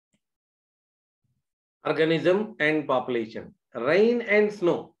Organism and population. Rain and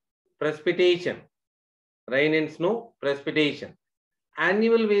snow, precipitation. Rain and snow, precipitation.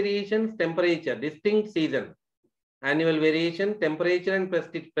 Annual variations, temperature, distinct season. Annual variation, temperature and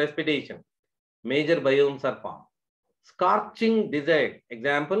precipitation. Major biomes are formed. Scorching desert,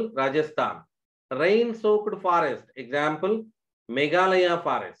 example, Rajasthan. Rain-soaked forest, example, Meghalaya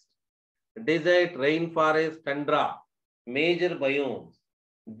forest. Desert, rainforest, tundra, major biomes.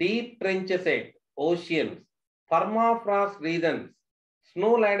 Deep trenches set, oceans. Permafrost regions,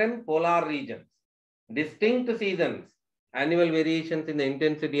 snow-laden polar regions. Distinct seasons, annual variations in the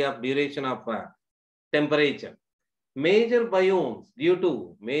intensity of duration of temperature. Major biomes due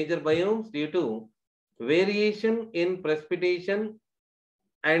to variation in precipitation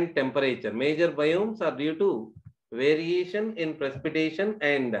and temperature. Major biomes are due to variation in precipitation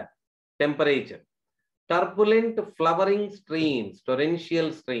and temperature. Turbulent flowering streams,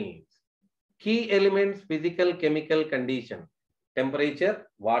 torrential streams. Key elements, physical, chemical condition. Temperature,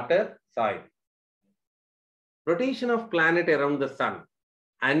 water, soil. Rotation of planet around the sun.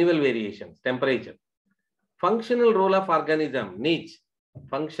 Annual variations, temperature. Functional role of organism, niche.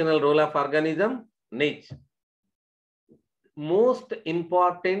 Functional role of organism, niche. Most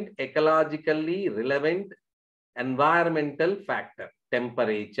important ecologically relevant environmental factor,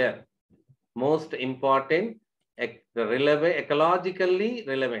 temperature. Most important ecologically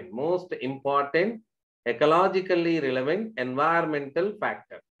relevant environmental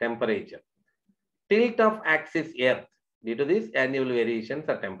factor, temperature. Tilt of axis Earth. Due to this, annual variations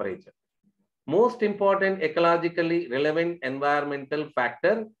are temperature. Most important ecologically relevant environmental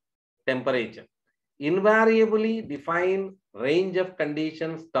factor, temperature. Invariably define range of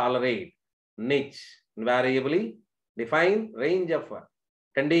conditions tolerate, niche. Invariably define range of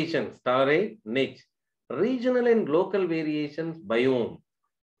conditions tolerate, niche. Regional and local variations, biome.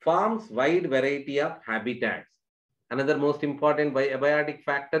 Forms wide variety of habitats. Another most important abiotic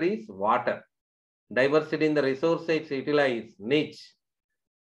factor is water. Diversity in the resources utilized, niche.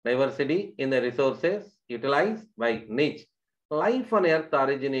 Diversity in the resources utilized by niche. Life on Earth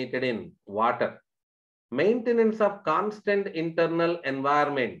originated in water. Maintenance of constant internal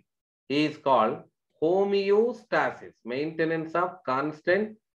environment is called homeostasis. Maintenance of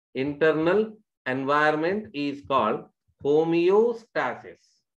constant internal environment is called homeostasis.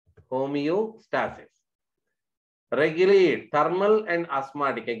 Homeostasis. Regulate thermal and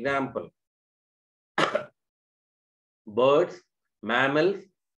osmotic. Example, birds, mammals,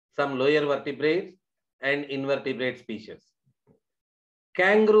 some lower vertebrates and invertebrate species.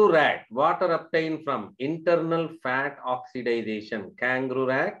 Kangaroo rat, water obtained from internal fat oxidation. Kangaroo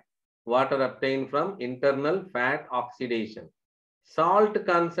rat, water obtained from internal fat oxidation. Salt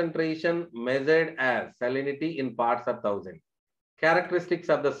concentration measured as salinity in parts per thousand. Characteristics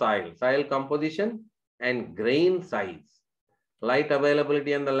of the soil, soil composition and grain size. Light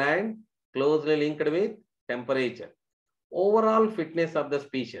availability on the land closely linked with temperature. Overall fitness of the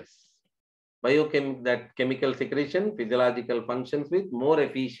species. Chemical secretion, physiological functions with more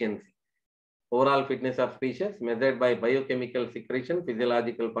efficiency. Overall fitness of species measured by biochemical secretion,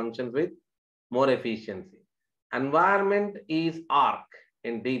 physiological functions with more efficiency. Environment is arc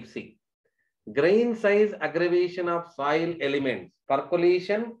in deep sea. Grain size aggravation of soil elements,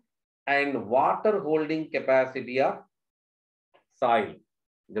 percolation and water holding capacity of soil.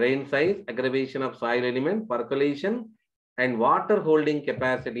 Grain size aggravation of soil element, percolation and water holding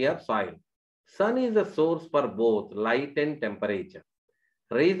capacity of soil. Sun is a source for both light and temperature.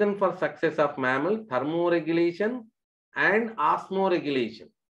 Reason for success of mammal, thermoregulation and osmoregulation.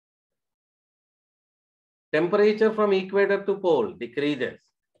 Temperature from equator to pole decreases.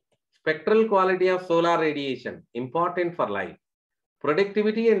 Spectral quality of solar radiation, important for life.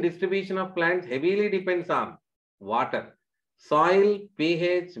 Productivity and distribution of plants heavily depends on water. Soil,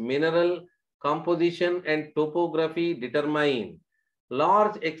 pH, mineral composition and topography determine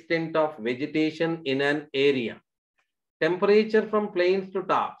large extent of vegetation in an area. Temperature from plains to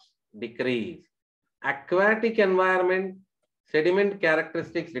tops decrease. Aquatic environment, sediment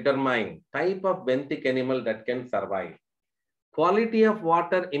characteristics determine type of benthic animal that can survive. Quality of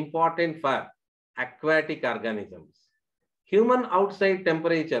water important for aquatic organisms. Human outside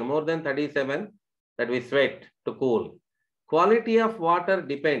temperature more than 37 that we sweat to cool. Quality of water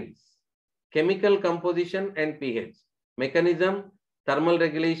depends. Chemical composition and pH. Mechanism, thermal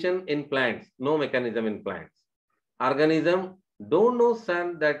regulation in plants. No mechanism in plants. Organism, don't know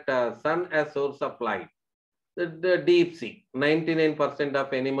sun as source of light. The deep sea. 99%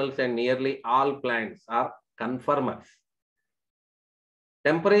 of animals and nearly all plants are conformers.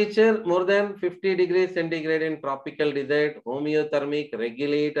 Temperature more than 50 degrees centigrade in tropical desert, homeothermic,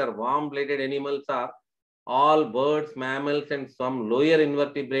 regulate or warm-blooded animals are all birds, mammals, and some lower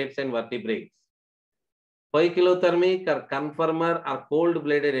invertebrates and vertebrates. Poikilothermic or conformer are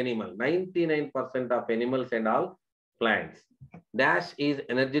cold-blooded animal. 99% of animals and all plants. Dash is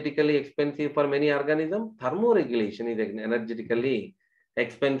energetically expensive for many organisms. Thermoregulation is energetically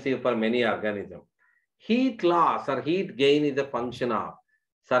expensive for many organisms. Heat loss or heat gain is a function of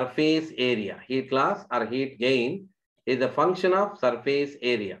surface area. Heat loss or heat gain is a function of surface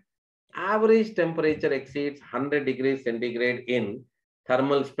area. Average temperature exceeds 100 degrees centigrade in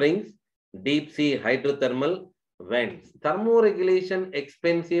thermal springs, deep sea hydrothermal vents. Thermoregulation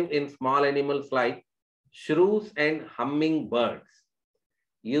expensive in small animals like shrews and hummingbirds.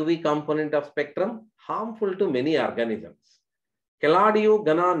 UV component of spectrum harmful to many organisms.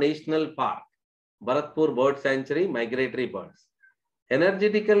 Keladiyo-Ghana National Park, Bharatpur Bird Sanctuary, migratory birds.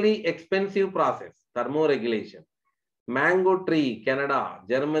 Energetically expensive process, thermoregulation. Mango tree, Canada,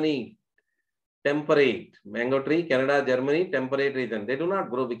 Germany, temperate. Mango tree, Canada, Germany, temperate region. They do not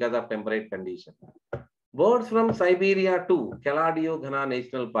grow because of temperate condition. Birds from Siberia to Keladiyo-Ghana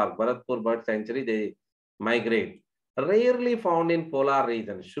National Park, Bharatpur Bird Sanctuary, they migrate. Rarely found in polar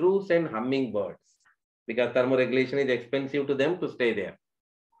region, shrews and hummingbirds, because thermoregulation is expensive to them to stay there.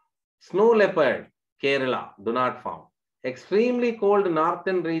 Snow leopard, Kerala, do not found. Extremely cold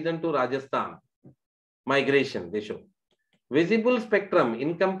northern region to Rajasthan, migration, they show. Visible spectrum,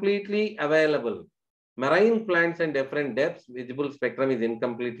 incompletely available. Marine plants and different depths, visible spectrum is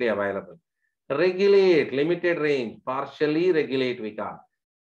incompletely available. Regulate, limited range, partially regulate, we call.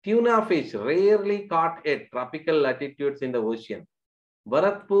 Tuna fish, rarely caught at tropical latitudes in the ocean.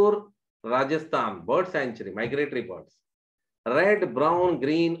 Bharatpur, Rajasthan, bird sanctuary, migratory birds. Red, brown,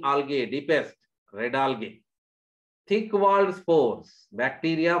 green algae, deepest, red algae. Thick-walled spores,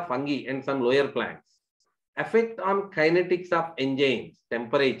 bacteria, fungi, and some lower plants. Effect on kinetics of enzymes,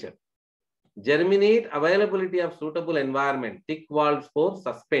 temperature. Germinate, availability of suitable environment, thick-walled spores,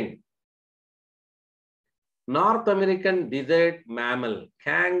 suspend. North American desert mammal,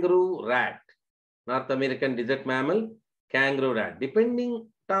 kangaroo rat. North American desert mammal, kangaroo rat. Depending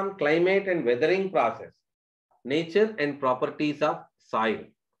on climate and weathering process, nature and properties of soil.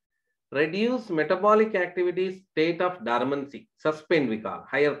 Reduce metabolic activities, state of dormancy, suspend we call,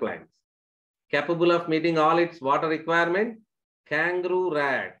 higher plants. Capable of meeting all its water requirement, kangaroo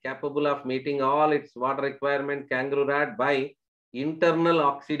rat. Capable of meeting all its water requirement, kangaroo rat by internal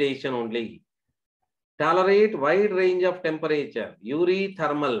oxidation only. Tolerate wide range of temperature,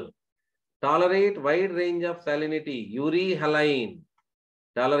 eurythermal. Tolerate wide range of salinity, euryhaline.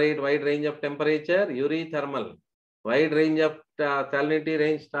 Tolerate wide range of temperature, eurythermal. Wide range of salinity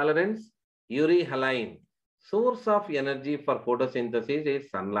range tolerance, euryhaline. Source of energy for photosynthesis is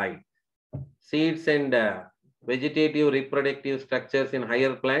sunlight. Seeds and vegetative reproductive structures in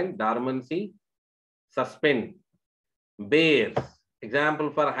higher plant, dormancy, suspend. Bears,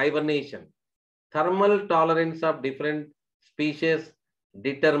 example for hibernation. Thermal tolerance of different species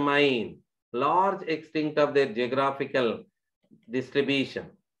determine large extent of their geographical distribution.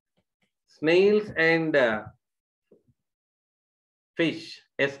 Snails and fish,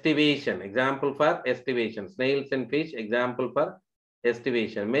 estivation, example for estivation. Snails and fish, example for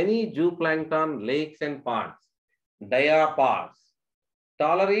estivation. Many zooplankton, lakes and ponds, diapause.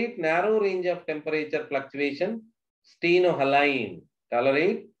 Tolerate narrow range of temperature fluctuation, stenohaline.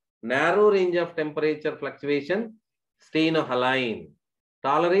 Tolerate narrow range of temperature fluctuation, stenohaline.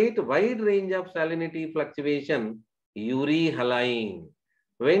 Tolerate wide range of salinity fluctuation, euryhaline.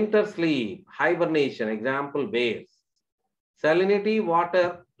 Winter sleep, hibernation, example bears. Salinity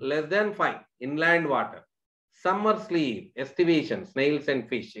water less than 5, inland water. Summer sleep, estivation, snails and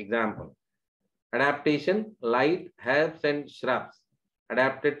fish, example. Adaptation, light, herbs and shrubs.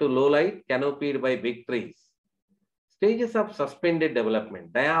 Adapted to low light, canopied by big trees. Stages of suspended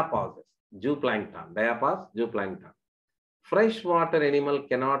development, diapauses, zooplankton, diapause, zooplankton. Freshwater animal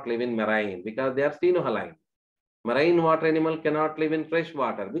cannot live in marine because they are stenohaline. Marine water animal cannot live in fresh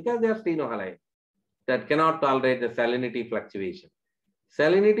water because they are stenohaline. That cannot tolerate the salinity fluctuation.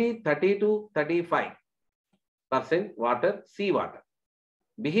 Salinity 30 to 35% water, seawater.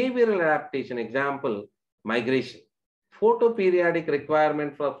 Behavioral adaptation, example, migration. Photoperiodic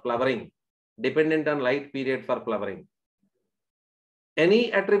requirement for flowering, dependent on light period for flowering.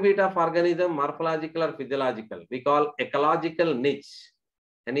 Any attribute of organism, morphological or physiological, we call ecological niche.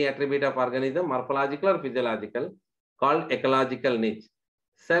 Any attribute of organism, morphological or physiological, called ecological niche.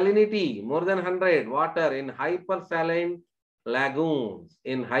 Salinity, more than 100, water in hypersaline lagoons.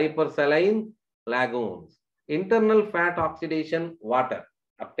 In hypersaline lagoons. Internal fat oxidation, water.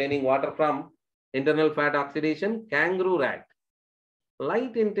 Obtaining water from internal fat oxidation, kangaroo rat.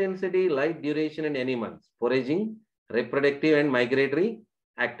 Light intensity, light duration in animals, foraging, reproductive and migratory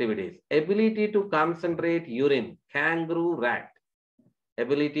activities. Ability to concentrate urine, kangaroo rat.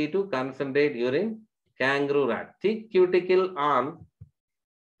 Ability to concentrate urine, kangaroo rat. Thick cuticle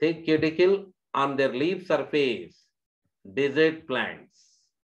on their leaf surface, desert plants.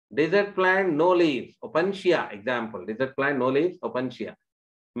 Desert plant, no leaves, Opuntia, example. Desert plant, no leaves, Opuntia.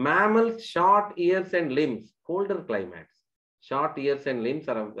 Mammals, short ears and limbs, colder climates. Short ears and limbs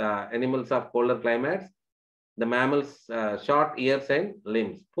are animals of colder climates. The mammals, short ears and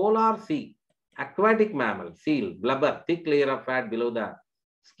limbs. Polar sea, aquatic mammal, seal, blubber, thick layer of fat below the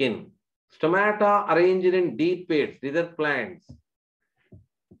skin. Stomata arranged in deep pits, desert plants.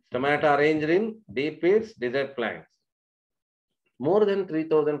 Stomata arranged in deep pits, desert plants. More than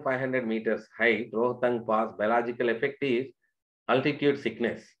 3,500 meters height, Rohtang Pass, biological effect is altitude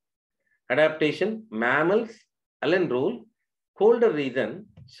sickness. Adaptation, mammals, Allen rule, colder region,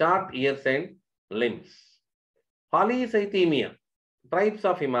 short ears and limbs. Polycythemia, tribes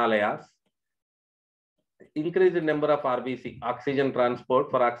of Himalayas, increased number of RBC, oxygen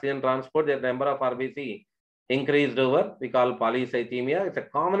transport. For oxygen transport, the number of RBC increased over, we call polycythemia. It's a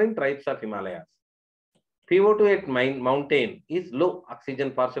common in tribes of Himalayas. PO2 at mountain is low.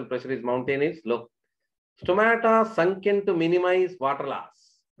 Oxygen partial pressure is mountain is low. Stomata sunken to minimize water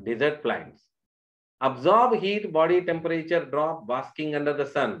loss. Desert plants. Absorb heat, body temperature drop, basking under the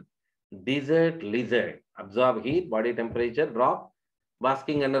sun. Desert lizard. Absorb heat, body temperature drop,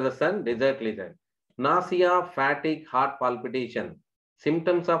 basking under the sun. Desert lizard. Nausea, fatigue, heart palpitation.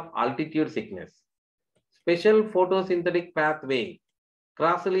 Symptoms of altitude sickness. Special photosynthetic pathway.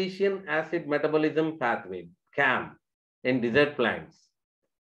 Crassulacean acid metabolism pathway, CAM, in desert plants.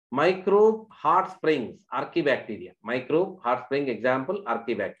 Microbe hot springs, archaebacteria. Microbe hot spring, example,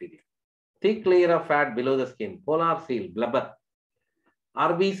 archaebacteria. Thick layer of fat below the skin, polar seal, blubber.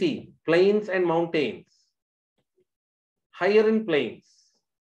 RBC, plains and mountains. Higher in plains.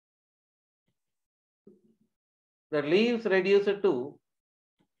 The leaves reduced to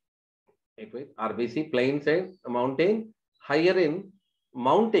RBC, plains and mountain, higher in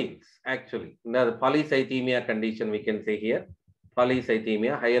mountains, actually. The polycythemia condition we can say here.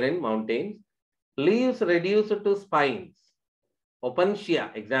 Polycythemia, higher in mountains. Leaves reduced to spines.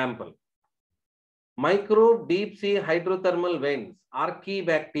 Opuntia, example. Microbe deep sea hydrothermal vents,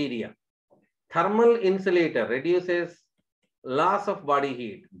 archaebacteria. Thermal insulator reduces loss of body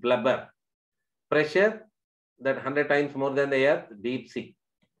heat, blubber. Pressure, that 100 times more than the earth, deep sea.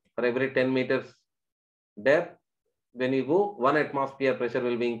 For every 10 meters depth, when you go, 1 atmosphere pressure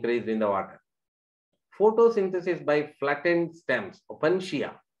will be increased in the water. Photosynthesis by flattened stems,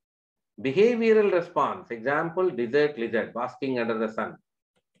 Opuntia. Behavioral response, example, desert lizard, basking under the sun.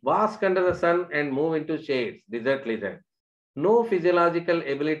 Bask under the sun and move into shades, desert lizard. No physiological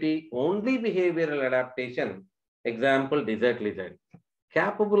ability, only behavioral adaptation, example, desert lizard.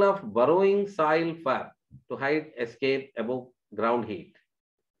 Capable of burrowing soil fur to hide, escape above ground heat.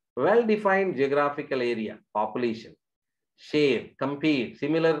 Well-defined geographical area, population. Share, compete,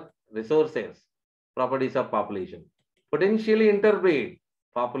 similar resources, properties of population. Potentially interbreed,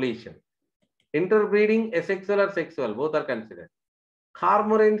 population. Interbreeding, asexual or sexual, both are considered.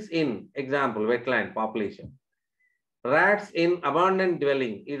 Cormorants in, example, wetland, population. Rats in abandoned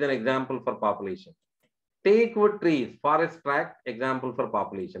dwelling is an example for population. Take wood trees, forest tract, example for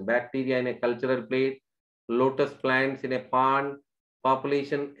population. Bacteria in a cultural plate, lotus plants in a pond,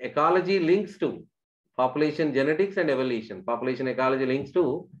 population ecology links to population genetics and evolution. Population ecology links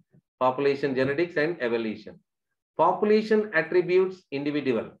to population genetics and evolution. Population attributes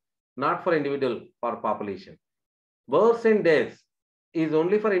individual, not for individual, for population. Births and deaths is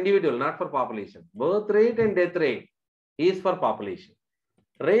only for individual, not for population. Birth rate and death rate is for population.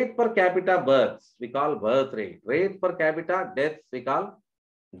 Rate per capita births, we call birth rate. Rate per capita deaths, we call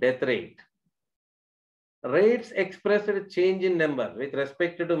death rate. Rates expressed change in number with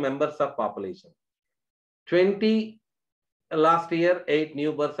respect to members of population. 20 last year, 8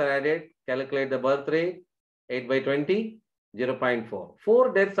 new births are added. Calculate the birth rate. 8 by 20, 0.4.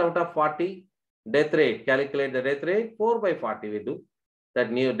 4 deaths out of 40, death rate. Calculate the death rate. 4 by 40 we do. That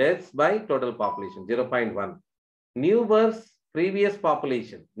new deaths by total population, 0.1. New births, previous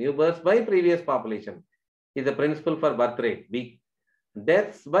population. New births by previous population is the principle for birth rate, B.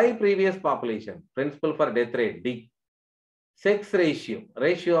 Deaths by previous population, principle for death rate, D. Sex ratio,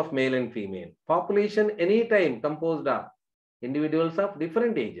 ratio of male and female. Population anytime composed of individuals of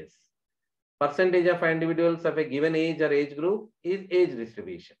different ages. Percentage of individuals of a given age or age group is age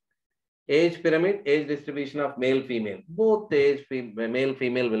distribution. Age pyramid, age distribution of male, female. Both age, male,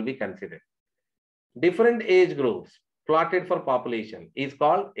 female will be considered. Different age groups. plotted for population is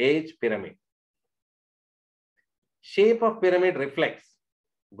called age pyramid. Shape of pyramid reflects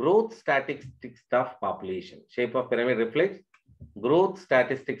growth statistics of population. Shape of pyramid reflects growth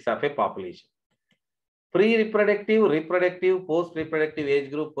statistics of a population. Pre-reproductive, reproductive, post-reproductive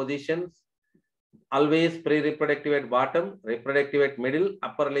age group positions. Always pre-reproductive at bottom, reproductive at middle,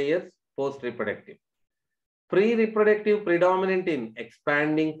 upper layers, post-reproductive. Pre-reproductive predominant in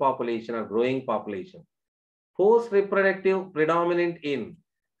expanding population or growing population. Post-reproductive predominant in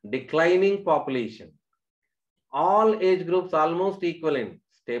declining population. All age groups almost equal in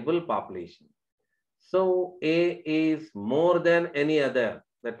stable population. So A is more than any other.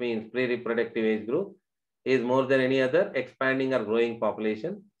 That means pre-reproductive age group is more than any other expanding or growing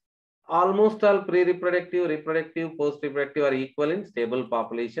population. Almost all pre-reproductive, reproductive, post-reproductive are equal in stable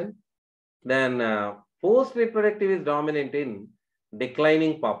population. Then post-reproductive is dominant in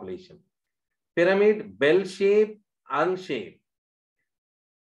declining population. Pyramid, bell shape, unshaped.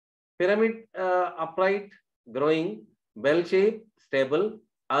 Pyramid upright, growing, bell shape, stable,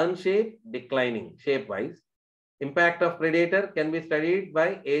 unshaped, declining, shape-wise. Impact of predator can be studied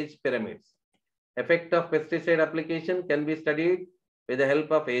by age pyramids. Effect of pesticide application can be studied with the help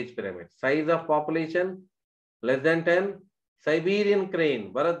of age pyramid. Size of population, less than 10. Siberian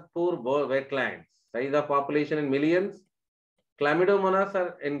crane, Bharatpur wetlands. Size of population in millions. Chlamydomonas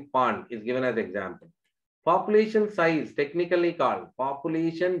are in pond is given as example. Population size, technically called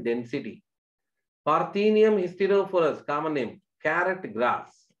population density. Parthenium hysterophorus, common name, carrot grass.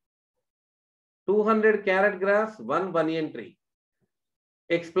 200 carrot grass, 1 banyan tree.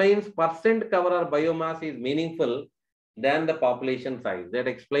 Explains percent cover or biomass is meaningful than the population size. That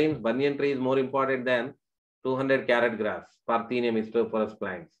explains banyan tree is more important than 200 carrot grass, Parthenium hysterophorus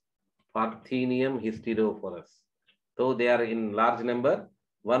plants. Parthenium hysterophorus. So they are in large number.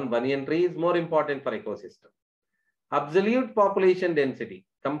 1 banyan tree is more important for ecosystem. Absolute population density,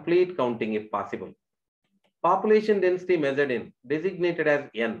 complete counting if possible. Population density measured in, designated as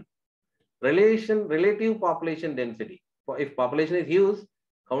N. Relative population density. If population is huge,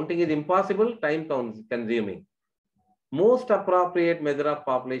 counting is impossible, time consuming. Most appropriate measure of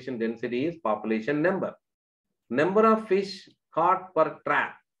population density is population number. Number of fish caught per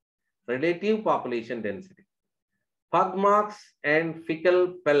trap, relative population density. Pug marks and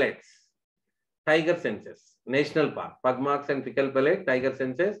fecal pellets, tiger census, national park. Pug marks and fecal pellet, tiger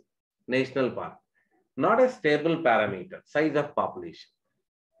census, national park. Not a stable parameter, size of population.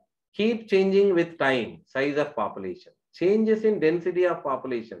 Keep changing with time, size of population. Changes in density of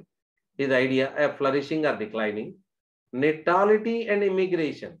population is idea of flourishing or declining. Natality and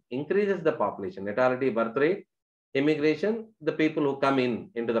immigration increases the population. Natality, birth rate, immigration, the people who come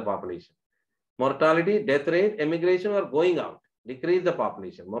into the population. Mortality, death rate, immigration or going out, decrease the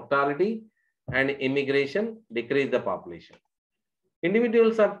population. Mortality and immigration decrease the population.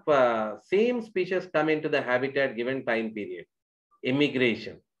 Individuals of same species come into the habitat given time period.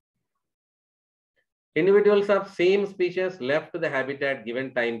 Immigration. Individuals of same species left the habitat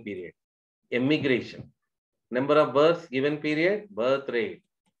given time period. Immigration. Number of births given period, birth rate.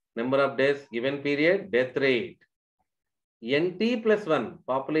 Number of deaths given period, death rate. NT plus 1,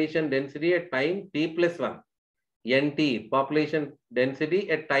 population density at time T plus 1. NT, population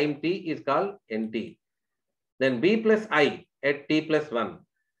density at time T is called NT. Then B plus I at T plus 1.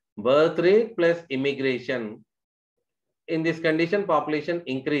 Birth rate plus immigration. In this condition, population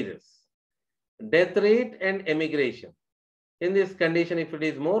increases. Death rate and immigration. In this condition, if it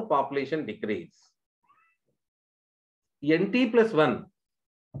is more, population decreases. NT plus 1,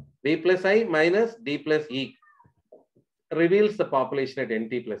 B plus I minus D plus E reveals the population at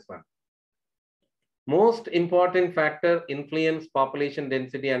NT plus 1. Most important factor influence population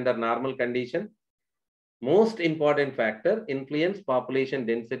density under normal condition. Most important factor influence population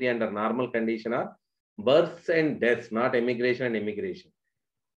density under normal condition are births and deaths, not immigration and immigration.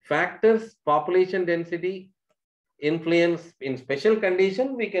 Factors population density influence in special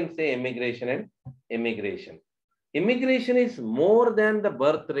condition, we can say immigration and immigration. Immigration is more than the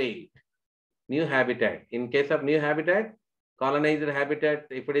birth rate. New habitat. In case of new habitat, colonized habitat,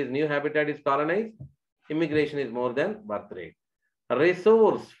 if it is new habitat is colonized, immigration is more than birth rate.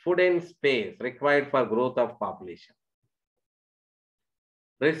 Resource, food and space required for growth of population.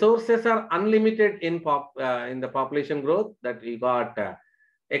 Resources are unlimited in the population growth, that we got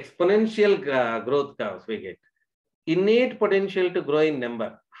exponential growth curves we get. Innate potential to grow in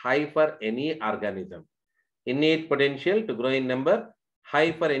number, high for any organism. Innate potential to grow in number,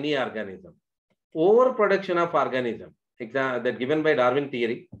 high for any organism. Overproduction of organism, that given by Darwin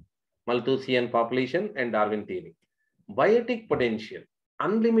theory, Malthusian population and Darwin theory. Biotic potential,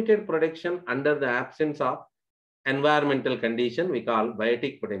 unlimited production under the absence of environmental condition we call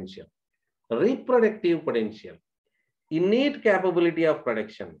biotic potential. Reproductive potential, innate capability of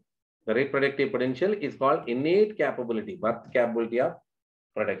production. The reproductive potential is called innate capability, birth capability of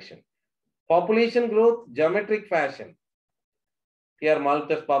production. Population growth, geometric fashion. Here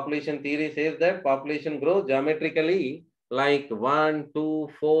Malthus population theory says that population grows geometrically like 1, 2,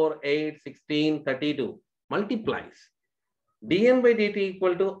 4, 8, 16, 32, multiplies. dn by dt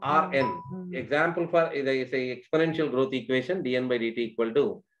equal to Rn. Example for is a exponential growth equation, dn by dt equal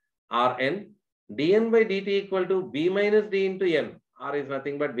to Rn. dn by dt equal to b minus d into n. R is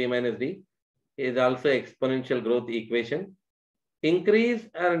nothing but b minus d. Is also exponential growth equation. Increase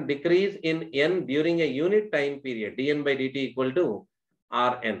and decrease in n during a unit time period. dn by dt equal to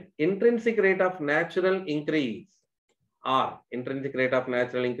Rn. Intrinsic rate of natural increase. R. Intrinsic rate of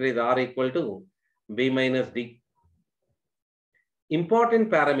natural increase R equal to b minus d. Important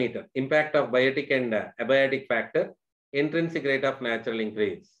parameter, impact of biotic and abiotic factor, intrinsic rate of natural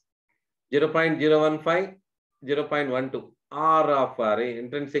increase. 0.015, 0.12. R of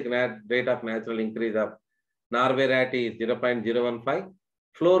intrinsic rate of natural increase of Norway rat is 0.015,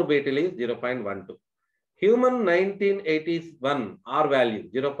 floor beetle is 0.12. Human 1981 R value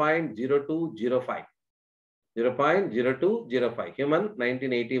 0.0205. 0.0205. Human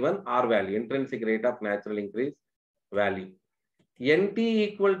 1981 R value, intrinsic rate of natural increase value. NT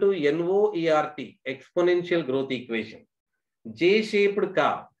equal to NOERT, exponential growth equation. J-shaped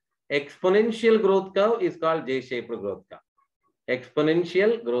curve. Exponential growth curve is called J-shaped growth curve.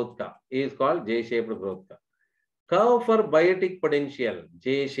 Exponential growth curve is called J-shaped growth curve. Curve for biotic potential,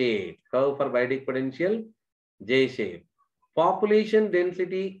 J-shape. Curve for biotic potential, J-shape. Population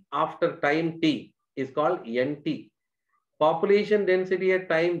density after time T is called NT. Population density at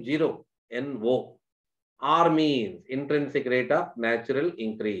time 0, NO. R means intrinsic rate of natural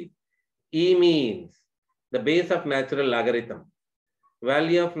increase. E means the base of natural logarithm.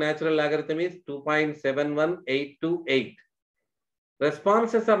 Value of natural logarithm is 2.71828.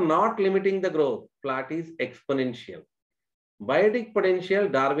 Responses are not limiting the growth. Plot is exponential. Biotic potential,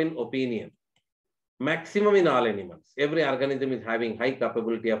 Darwin opinion. Maximum in all animals. Every organism is having high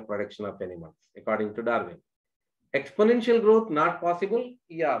capability of production of animals, according to Darwin. Exponential growth not possible?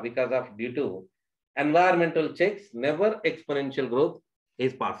 Yeah, because of due to environmental checks, never exponential growth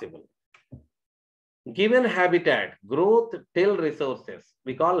is possible. Given habitat, growth till resources,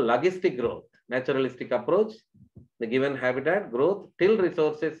 we call logistic growth. Naturalistic approach, the given habitat, growth till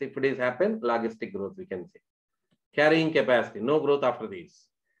resources, if it is happen, logistic growth we can say. Carrying capacity, no growth after this.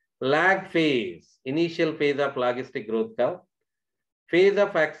 Lag phase, initial phase of logistic growth curve. Phase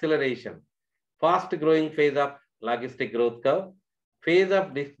of acceleration, fast growing phase of logistic growth curve. Phase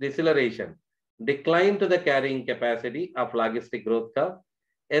of deceleration, decline to the carrying capacity of logistic growth curve.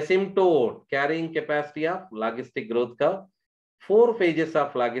 Asymptote, carrying capacity of logistic growth curve. 4 phases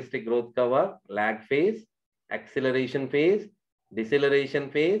of logistic growth curve are lag phase, acceleration phase,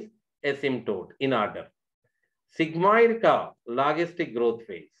 deceleration phase, asymptote in order. Sigmoid curve, logistic growth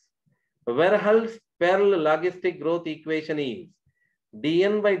phase. Verhelst-Perl logistic growth equation is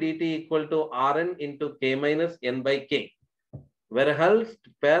dn by dt equal to Rn into k minus n by k.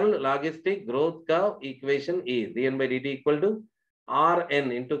 Verhelst-Perl logistic growth curve equation is dn by dt equal to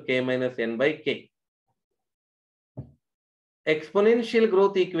Rn into k minus n by k. Exponential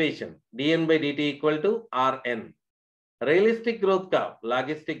growth equation, dn by dt equal to Rn. Realistic growth curve,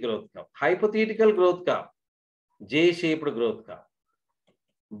 logistic growth curve. Hypothetical growth curve, J-shaped growth curve.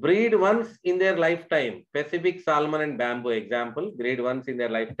 Breed once in their lifetime, Pacific salmon and bamboo. Example, breed once in their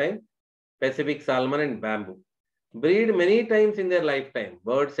lifetime, Pacific salmon and bamboo. Breed many times in their lifetime,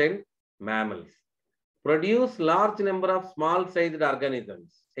 birds and mammals. Produce large number of small-sized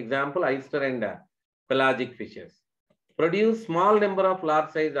organisms. Example, oyster and pelagic fishes. Produce small number of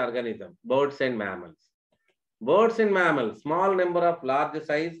large-sized organisms, birds and mammals. Birds and mammals, small number of large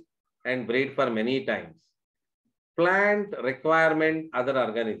size and breed for many times. Plant requirement, other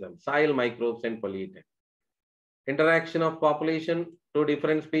organisms, soil microbes and pollutant. Interaction of population, 2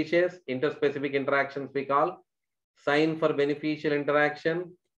 different species, interspecific interactions we call. Sign for beneficial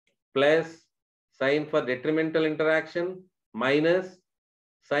interaction, plus sign for detrimental interaction, minus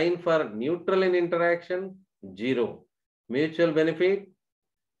sign for neutral in interaction, 0. Mutual benefit,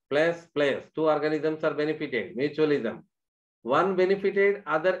 plus, 2 organisms are benefited, mutualism. One benefited,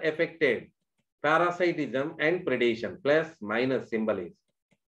 other affected. Parasitism and predation, plus minus symbol is.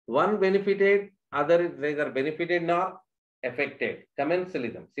 One benefited, other is neither benefited nor affected.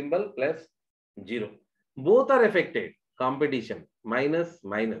 Commensalism, symbol plus 0. Both are affected, competition, minus.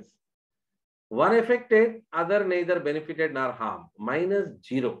 One affected, other neither benefited nor harm, minus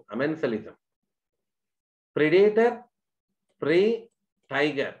 0, amensalism. Predator, prey,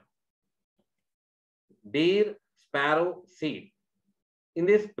 tiger, deer, sparrow, seed. In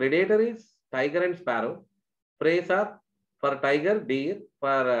this, predator is tiger and sparrow. Preys are for tiger, deer,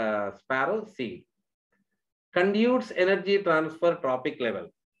 for sparrow, seed. Conduits energy transfer tropic level.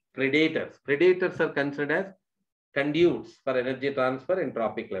 Predators. Predators are considered as conduits for energy transfer in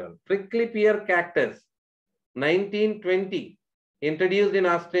tropic level. Prickly pear cactus, 1920, introduced in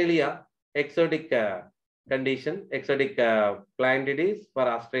Australia, exotic condition, exotic plant it is. For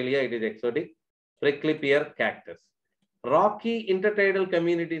Australia, it is exotic. Prickly pear cactus. Rocky intertidal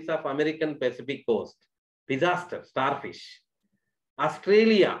communities of American Pacific coast. Disaster, starfish.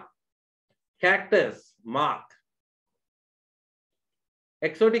 Australia, cactus, moth.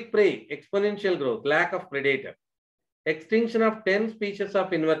 Exotic prey, exponential growth, lack of predator. Extinction of 10 species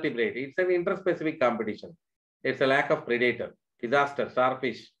of invertebrate. It's an interspecific competition. It's a lack of predator. Disaster,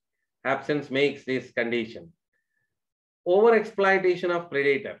 starfish. Absence makes this condition. Overexploitation of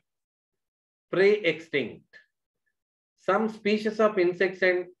predator. Prey extinct. Some species of insects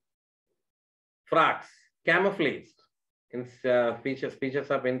and frogs camouflaged. In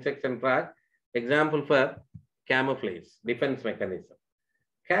species of insects and frogs, example for camouflage, defense mechanism.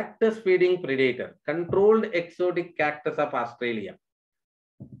 Cactus feeding predator, controlled exotic cactus of Australia.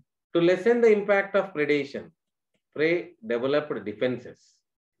 To lessen the impact of predation, prey developed defenses.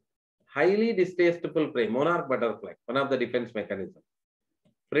 Highly distasteful prey, monarch butterfly, one of the defense mechanisms.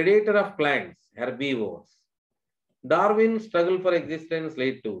 Predator of plants, herbivores. Darwin's struggle for existence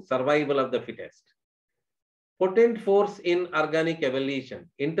led to survival of the fittest. Potent force in organic evolution,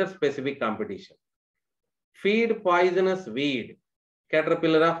 interspecific competition. Feed poisonous weed,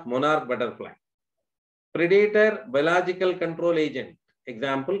 caterpillar of monarch butterfly. Predator, biological control agent.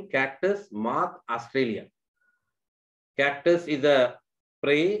 Example, cactus, moth, Australia. Cactus is a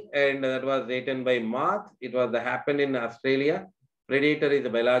prey and that was eaten by moth. It was happened in Australia. Predator is a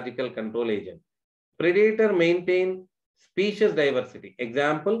biological control agent. Predator maintain species diversity.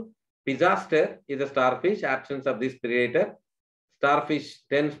 Example, disaster is a starfish, absence of this predator. Starfish,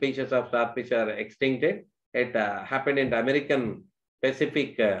 10 species of starfish are extincted. It happened in the American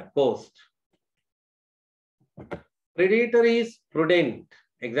Pacific coast. Predator is prudent.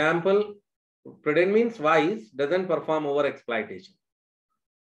 Example, prudent means wise, doesn't perform over exploitation.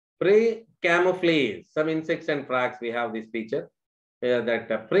 Prey camouflage. Some insects and frogs, we have this feature.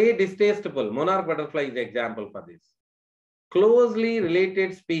 That prey distasteful. Monarch butterfly is the example for this. Closely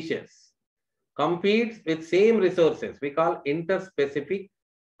related species competes with same resources. We call interspecific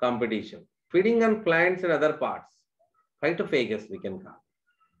competition. Feeding on plants and other parts. Phytophagous we can call.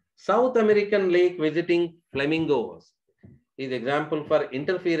 South American lake visiting flamingos is example for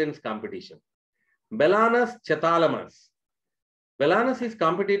interference competition. Belanus chathalamus. Belanus is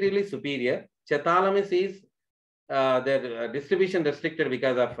competitively superior. Chathalamus is their distribution restricted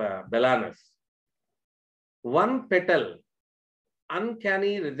because of Belanus. One petal,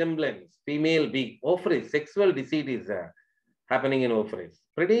 uncanny resemblance, female bee, ovaries, sexual deceit is happening in ovaries.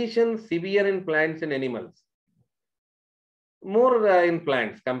 Predation severe in plants and animals. More in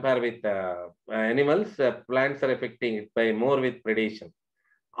plants compared with animals, plants are affecting it by more with predation.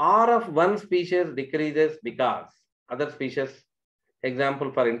 R of one species decreases because other species,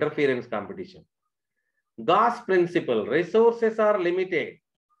 example for interference competition. Gauss principle, resources are limited.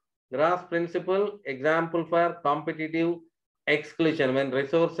 Gauss principle, example for competitive exclusion. When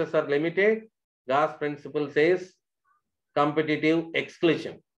resources are limited, Gauss principle says competitive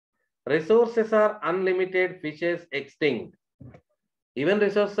exclusion. Resources are unlimited, fishes extinct. Even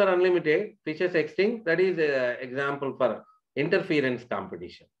resources are unlimited, fishes extinct. That is an example for interference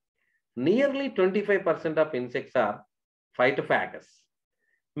competition. Nearly 25% of insects are phytophagous.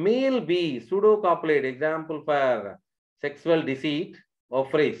 Male bee, pseudocopulate, example for sexual deceit,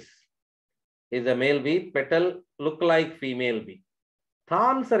 ovaries is a male bee, petal look like female bee.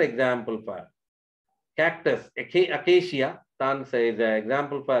 Thorns are example for cactus, acacia, thorns is an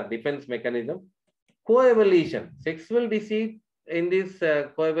example for defense mechanism. Coevolution, sexual deceit in this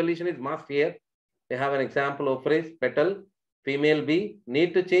coevolution is must here. They have an example of phrase, petal, female bee,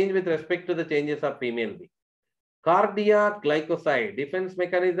 need to change with respect to the changes of female bee. Cardiac glycoside, defense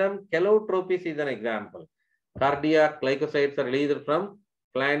mechanism, calotropis is an example. Cardiac glycosides are released from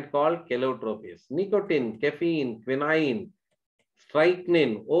plant called calotropis. Nicotine, caffeine, quinine,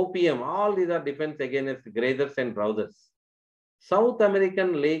 strychnine, opium, all these are defense against grazers and browsers. South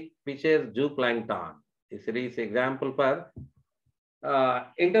American lake fishes zooplankton. This is example for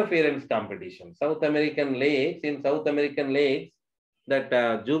interference competition. South American lakes, in South American lakes, that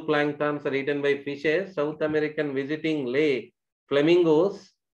zooplanktons are eaten by fishes. South American visiting lake,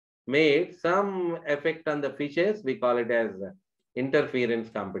 flamingos, made some effect on the fishes. We call it as interference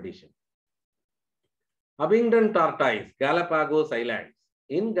competition. Abingdon tortoise, Galapagos Islands.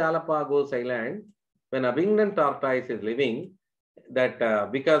 In Galapagos Island, when Abingdon tortoise is living,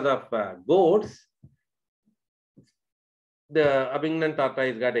 that because of goats, the Abingdon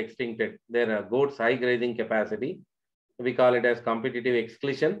tortoise got extincted. There are goats' high grazing capacity. We call it as competitive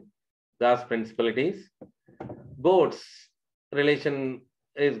exclusion. Thus, principalities. Goats relation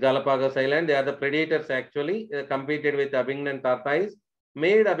is Galapagos Island. They are the predators actually. They competed with Abingdon tortoise,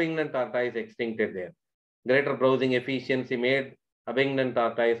 made Abingdon tortoise extincted there. Greater browsing efficiency made Abingdon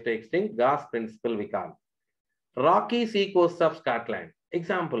tortoise to extinct. Gas principle we call. Rocky sea coast of Scotland.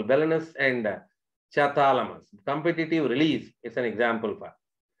 Example, Belenus and Chathalamus. Competitive release is an example for.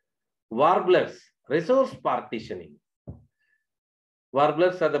 Warblers, resource partitioning.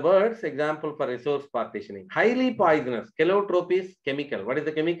 Warblers are the birds, example for resource partitioning. Highly poisonous, Calotropis chemical. What is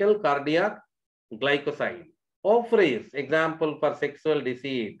the chemical? Cardiac glycoside. Ophrys, example for sexual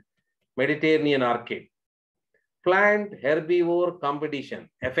deceit, Mediterranean orchid. Plant herbivore competition,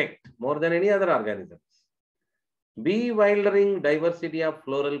 effect more than any other organisms. Bewildering diversity of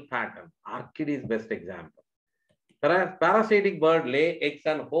floral pattern. Orchid is best example. Parasitic bird lay eggs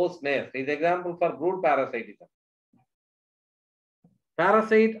on host nest is example for brood parasitism.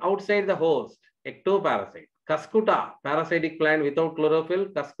 Parasite outside the host, ectoparasite. Cuscuta, parasitic plant without chlorophyll.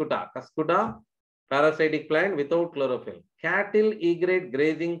 Cuscuta, parasitic plant without chlorophyll. Cattle, egret,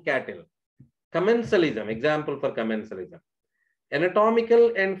 grazing cattle. Commensalism, example for commensalism.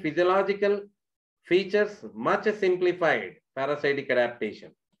 Anatomical and physiological features much simplified, parasitic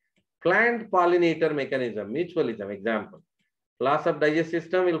adaptation. Plant pollinator mechanism, mutualism, example. Loss of digestive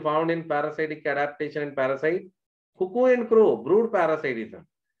system will found in parasitic adaptation and parasite. Cuckoo and crow, brood parasitism.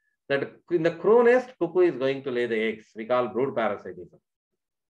 That in the crow nest, cuckoo is going to lay the eggs. We call brood parasitism.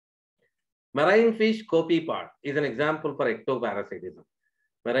 Marine fish copepod is an example for ectoparasitism.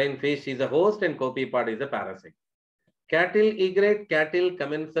 Marine fish is a host and copepod is a parasite. Cattle, egret, cattle,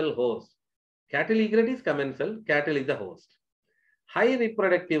 commensal host. Cattle, egret is commensal, cattle is the host. High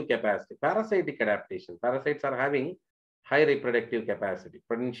reproductive capacity, parasitic adaptation. Parasites are having high reproductive capacity.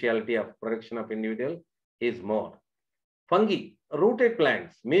 Potentiality of production of individual is more. Fungi, rooted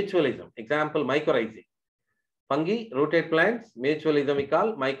plants, mutualism. Example, mycorrhizae. Fungi, rooted plants, mutualism we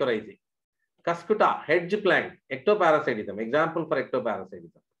call mycorrhizae. Cuscuta, hedge plant, ectoparasitism. Example for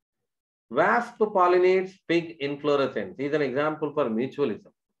ectoparasitism. Wasp pollinates pig inflorescence is an example for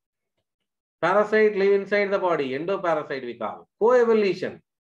mutualism. Parasite live inside the body, endoparasite we call. Coevolution.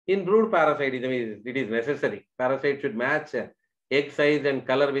 In brood parasitism, it is necessary. Parasite should match egg size and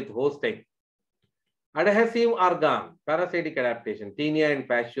color with host egg. Adhesive organ, parasitic adaptation. Taenia and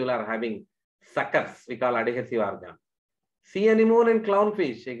Pastule are having suckers, we call adhesive organ. Sea anemone and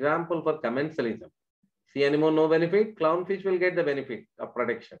clownfish, example for commensalism. Sea anemone no benefit, clownfish will get the benefit of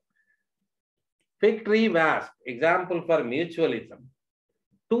protection. Fig tree wasp, example for mutualism.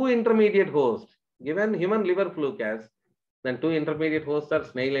 Two intermediate hosts, given human liver fluke as, then two intermediate hosts are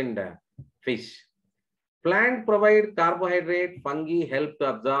snail and fish. Plant provide carbohydrate, fungi help to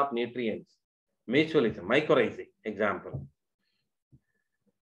absorb nutrients. Mutualism, mycorrhizae, example.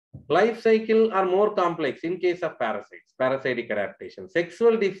 Life cycle are more complex in case of parasites, parasitic adaptation.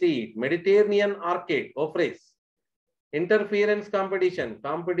 Sexual deceit, Mediterranean orchid, Ophrys. Interference competition,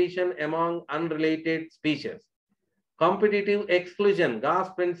 competition among unrelated species. Competitive exclusion, gas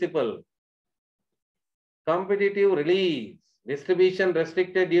principle. Competitive release, distribution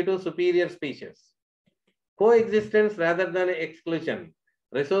restricted due to superior species. Coexistence rather than exclusion,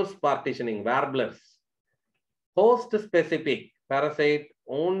 resource partitioning, warblers. Host specific, parasite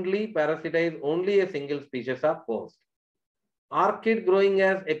only, parasitize only a single species of host. Orchid growing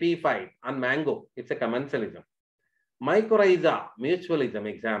as epiphyte on mango, it's a commensalism. Mycorrhiza, mutualism,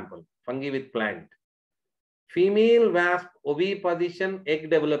 example, fungi with plant. Female wasp oviposition egg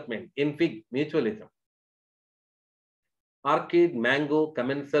development in fig, mutualism. Orchid, mango,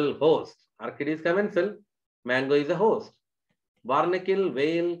 commensal, host. Orchid is commensal, mango is a host. Barnacle,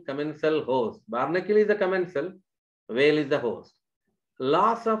 whale, commensal, host. Barnacle is a commensal, whale is the host.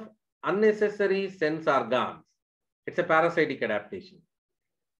 Loss of unnecessary sense organs. It's a parasitic adaptation.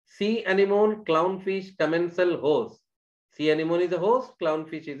 Sea anemone, clownfish, commensal, host. Sea anemone is a host,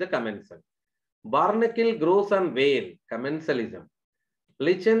 clownfish is a commensal. Barnacle grows on whale, commensalism.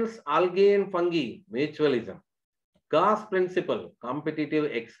 Lichens, algae and fungi, mutualism. Gas principle, competitive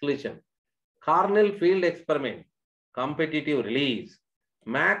exclusion. Cornell field experiment, competitive release.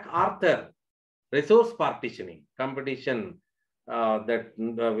 MacArthur, resource partitioning, competition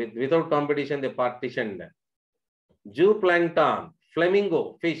without competition they partitioned. Zooplankton,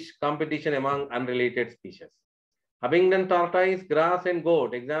 Flamingo, fish, competition among unrelated species. Abingdon tortoise, grass and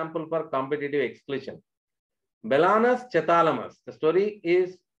goat, example for competitive exclusion. Belanus chathalamus, the story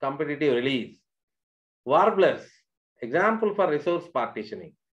is competitive release. Warblers, example for resource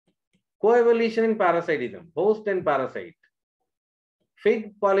partitioning. Coevolution in parasitism, host and parasite.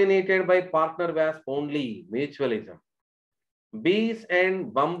 Fig pollinated by partner wasp only, mutualism. Bees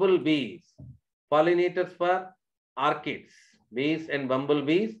and bumblebees, pollinators for orchids. Bees and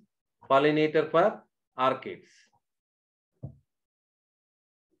bumblebees, pollinator for orchids.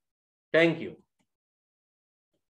 Thank you.